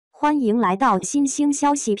欢迎来到新星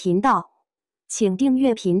消息频道，请订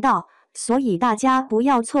阅频道，所以大家不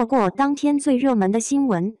要错过当天最热门的新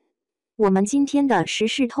闻。我们今天的时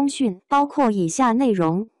事通讯包括以下内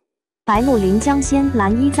容：白鹿临江仙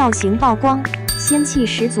蓝衣造型曝光，仙气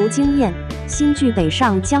十足惊艳，新剧北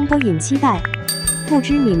上将播引期待。不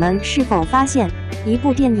知你们是否发现，一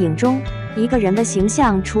部电影中一个人的形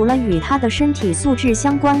象除了与他的身体素质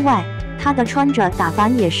相关外，他的穿着打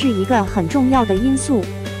扮也是一个很重要的因素。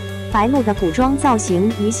白鹿的古装造型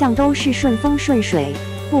一向都是顺风顺水，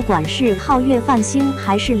不管是皓月泛星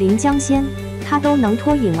还是临江仙，她都能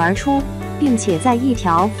脱颖而出，并且在一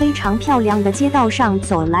条非常漂亮的街道上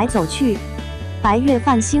走来走去。白月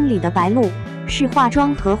泛星里的白鹿是化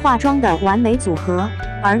妆和化妆的完美组合，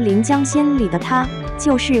而临江仙里的她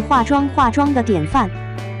就是化妆的典范。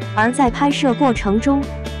而在拍摄过程中，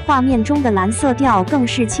画面中的蓝色调更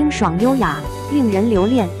是清爽优雅，令人留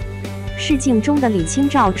恋。试镜中的李清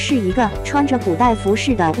照是一个穿着古代服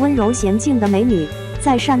饰的温柔娴静的美女，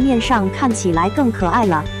在扇面上看起来更可爱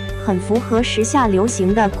了，很符合时下流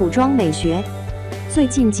行的古装美学。最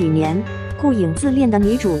近几年，顾影自恋的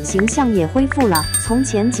女主形象也恢复了从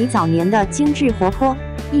前及早年的精致活泼，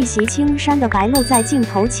一袭青衫的白鹿在镜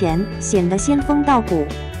头前显得仙风道骨，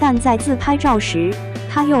但在自拍照时，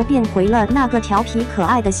她又变回了那个调皮可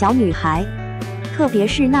爱的小女孩。特别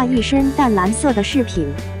是那一身淡蓝色的饰品，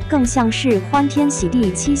更像是欢天喜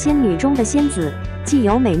地七仙女中的仙子，既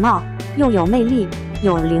有美貌，又有魅力，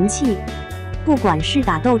有灵气。不管是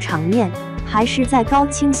打斗场面，还是在高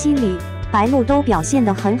清晰里，白鹿都表现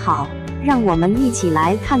得很好。让我们一起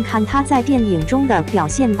来看看她在电影中的表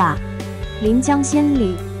现吧。临江仙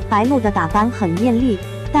里，白鹿的打扮很艳丽，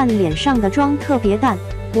但脸上的妆特别淡，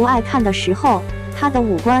不爱看的时候，她的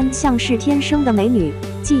五官像是天生的美女，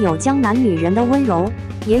既有江南女人的温柔，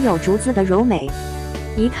也有竹子的柔美，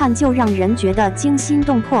一看就让人觉得惊心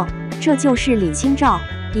动魄。这就是李清照，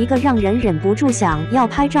一个让人忍不住想要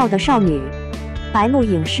拍照的少女。白鹿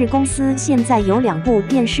影视公司现在有2部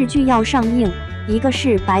电视剧要上映，一个是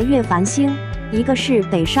《白月繁星》，一个是《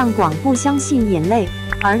北上广不相信眼泪》。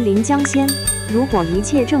而临江仙，如果一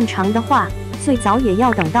切正常的话，最早也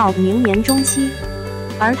要等到明年中期。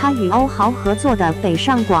而他与欧豪合作的《北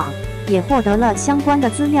上广》也获得了相关的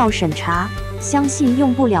资料审查，相信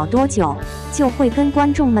用不了多久就会跟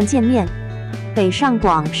观众们见面。北上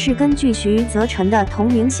广是根据徐则臣的同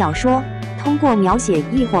名小说，通过描写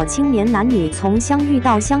一伙青年男女从相遇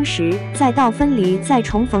到相识，再到分离再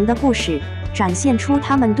重逢的故事，展现出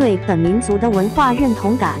他们对本民族的文化认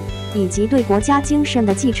同感，以及对国家精神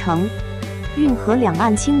的继承。运河两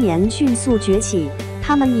岸青年迅速崛起，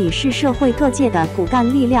他们已是社会各界的骨干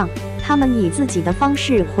力量，他们以自己的方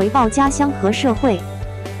式回报家乡和社会。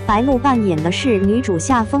白鹿扮演的是女主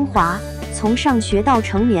夏风华，从上学到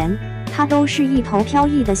成年，她都是一头飘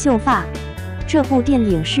逸的秀发。这部电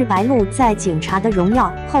影是白鹿在《警察的荣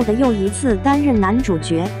耀》后的又一次担任男主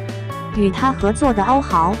角。与她合作的欧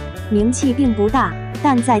豪名气并不大，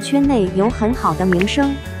但在圈内有很好的名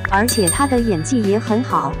声，而且他的演技也很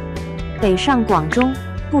好。北上广中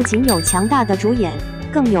不仅有强大的主演，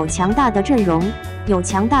更有强大的阵容，有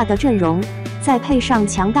强大的阵容，再配上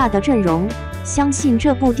强大的阵容，相信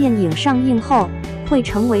这部电影上映后会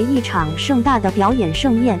成为一场盛大的表演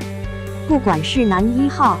盛宴。不管是男1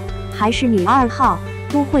号还是女2号，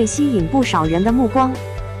都会吸引不少人的目光。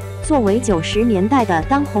作为90年代的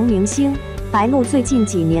当红明星，白鹿最近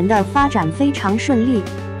几年的发展非常顺利，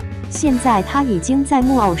现在她已经在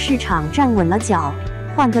木偶市场站稳了脚，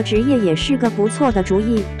换个职业也是个不错的主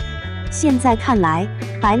意。现在看来，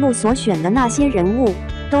白鹿所选的那些人物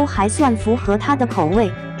都还算符合她的口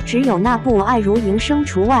味，只有那部《爱如营生》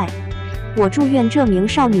除外。我祝愿这名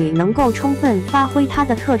少女能够充分发挥她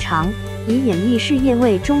的特长，以演艺事业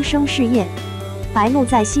为终生事业。白鹿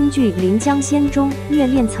在新剧《临江仙》中虐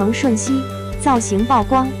恋曾舜晞，造型曝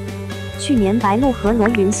光。去年白鹿和罗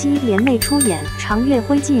云熙联袂出演《长月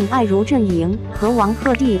烬明》，爱如阵营和王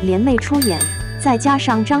鹤棣联袂出演，再加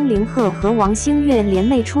上张凌赫和王星越联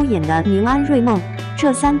袂出演的《宁安如梦》，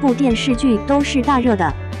这3部电视剧都是大热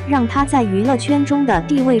的，让她在娱乐圈中的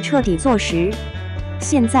地位彻底坐实。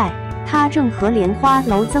现在她正和莲花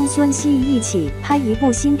楼曾舜晞一起拍一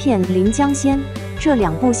部新片《临江仙》，这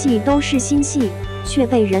2部戏都是新戏，却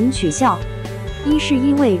被人取笑。一是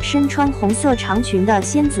一位身穿红色长裙的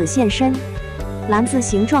仙子现身，篮子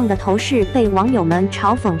形状的头饰被网友们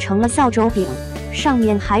嘲讽成了扫帚饼，上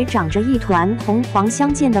面还长着一团红黄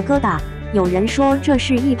相间的疙瘩，有人说这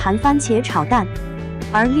是一盘番茄炒蛋。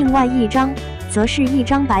而另外一张则是一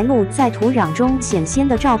张白鹿在土壤中显仙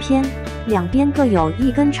的照片，两边各有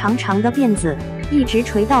一根长长的辫子，一直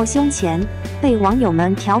垂到胸前，被网友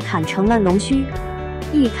们调侃成了龙须。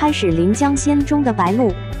一开始，《临江仙》中的白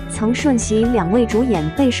鹿、曾舜晞两位主演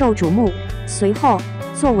备受瞩目。随后，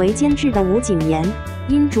作为监制的吴谨言，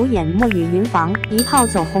因主演《墨雨云房》一炮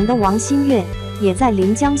走红的王新月，也在《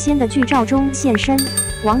临江仙》的剧照中现身。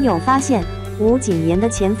网友发现，吴谨言的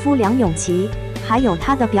前夫梁咏琪，还有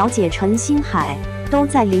他的表姐陈星海，都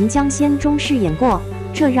在《临江仙》中饰演过，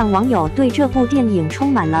这让网友对这部电影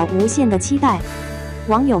充满了无限的期待。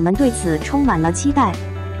网友们对此充满了期待。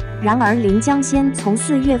然而，《临江仙》从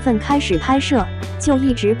4月份开始拍摄，就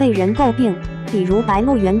一直被人诟病，比如《白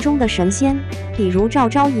鹿原》中的神仙，比如赵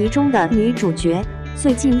昭仪中的女主角，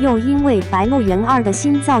最近又因为《白鹿原2》的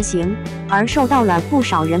新造型而受到了不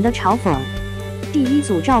少人的嘲讽。第一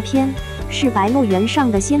组照片是《白鹿原》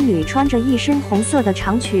上的仙女穿着一身红色的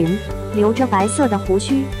长裙，留着白色的胡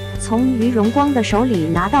须，从于荣光的手里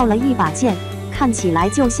拿到了一把剑，看起来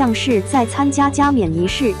就像是在参加加冕仪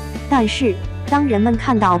式。但是，当人们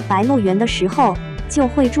看到白鹿原的时候，就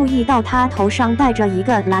会注意到她头上戴着一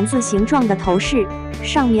个篮子形状的头饰，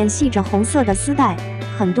上面系着红色的丝带。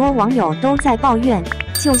很多网友都在抱怨，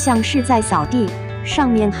就像是在扫地，上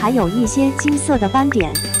面还有一些金色的斑点，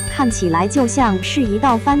看起来就像是一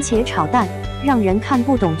道番茄炒蛋，让人看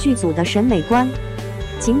不懂剧组的审美观。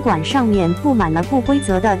尽管上面布满了不规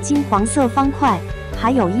则的金黄色方块，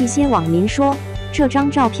还有一些网民说，这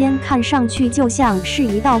张照片看上去就像是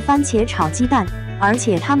一道番茄炒鸡蛋，而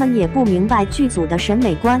且他们也不明白剧组的审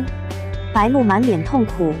美观。白鹿满脸痛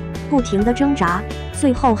苦，不停地挣扎，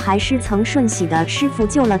最后还是曾舜晞的师傅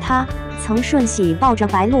救了他。曾舜晞抱着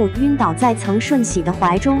白鹿晕倒在曾舜晞的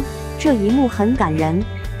怀中，这一幕很感人。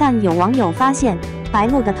但有网友发现，白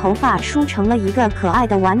鹿的头发梳成了一个可爱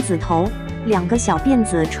的丸子头，2个小辫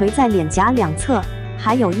子垂在脸颊两侧，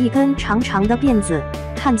还有一根长长的辫子，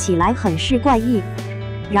看起来很是怪异。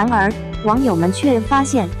然而，网友们却发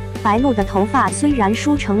现，白鹿的头发虽然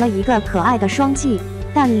梳成了一个可爱的双髻，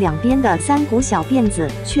但两边的3股小辫子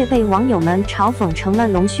却被网友们嘲讽成了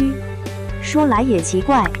龙须。说来也奇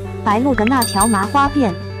怪，白鹿的那条麻花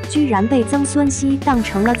辫居然被曾舜晞当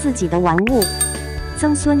成了自己的玩物。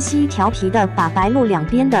曾舜晞调皮地把白鹿两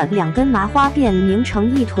边的2根麻花辫拧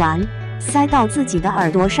成一团，塞到自己的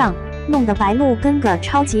耳朵上，弄得白鹿跟个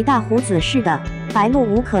超级大胡子似的。白鹿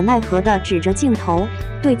无可奈何地指着镜头，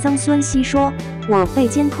对曾舜晞说：“我被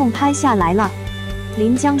监控拍下来了。”《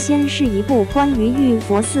临江仙》是一部关于玉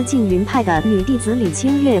佛寺静云派的女弟子李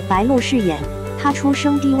清月白鹿饰演。她出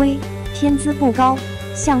生低微，天资不高，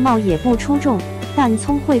相貌也不出众，但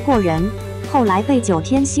聪慧过人。后来被9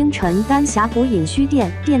天星辰丹峡谷隐虚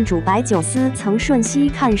店店主白九思曾舜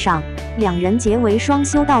晞看上，2人结为双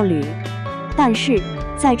修道侣。但是，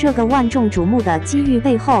在这个万众瞩目的机遇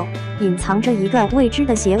背后，隐藏着一个未知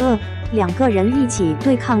的邪恶。2个人一起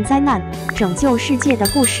对抗灾难，拯救世界的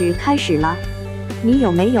故事开始了。你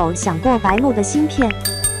有没有想过白鹿的芯片？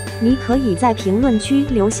你可以在评论区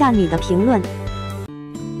留下你的评论。